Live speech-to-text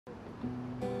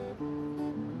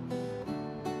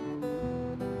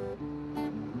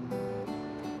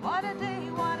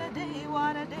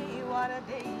what a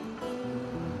day.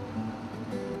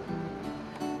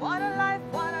 What a life,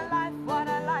 what a life, what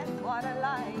a life, what a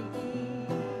life.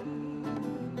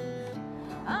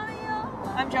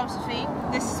 I'm Josephine.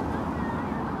 This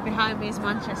behind me is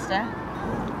Manchester.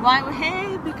 Why we're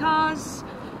here? Because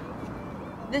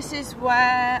this is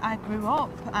where I grew up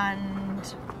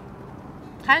and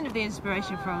kind of the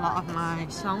inspiration for a lot of my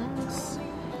songs.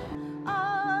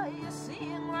 Are you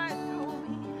seeing right through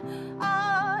me?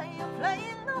 Are you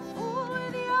playing the fool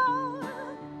with your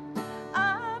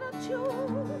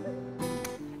attitude?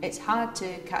 It's hard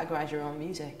to categorise your own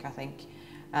music, I think.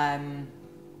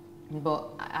 But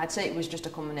I'd say it was just a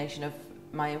combination of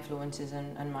my influences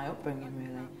and my upbringing,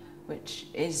 really, which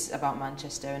is about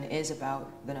Manchester and it is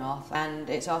about the North, and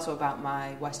it's also about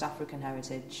my West African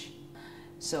heritage.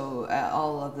 So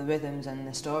all of the rhythms and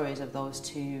the stories of those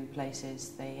two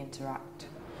places, they interact.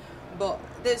 But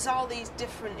there's all these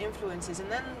different influences, and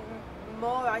then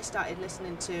more I started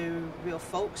listening to real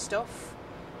folk stuff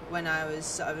when I was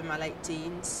sort of in my late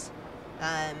teens.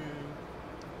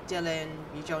 Dylan,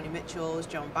 your Joni Mitchells,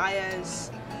 Joan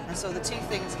Baez, and so the two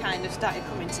things kind of started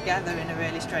coming together in a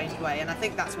really strange way, and I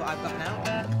think that's what I've got now.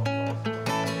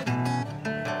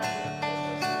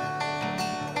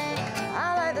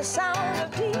 I like the sound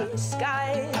of these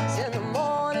skies in the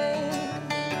morning,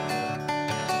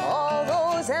 all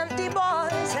those empty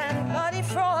bars and bloody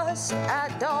frost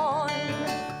at dawn.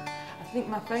 I think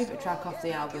my favourite track off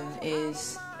the album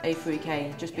is A Free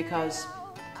K, just because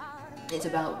it's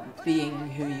about being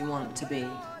who you want to be.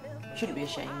 You shouldn't be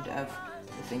ashamed of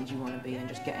the things you want to be and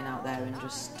just getting out there and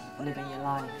just living your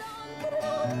life. Put it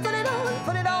on, put it on,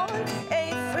 put it on.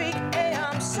 A freak, hey,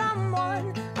 I'm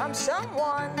someone, I'm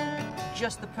someone.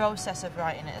 Just the process of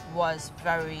writing it was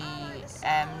very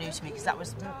new to me, because that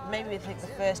was maybe I think the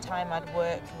first time I'd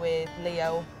worked with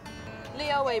Leo.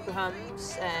 Leo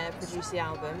Abrahams produced the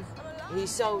album.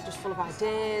 He's so just full of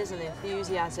ideas and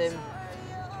enthusiasm.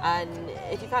 And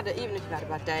if you've had even if you've had a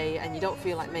bad day and you don't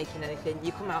feel like making anything,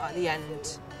 you come out at the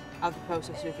end of the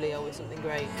process with Leo with something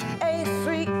great. A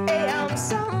freak, I'm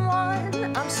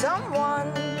someone, I'm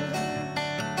someone.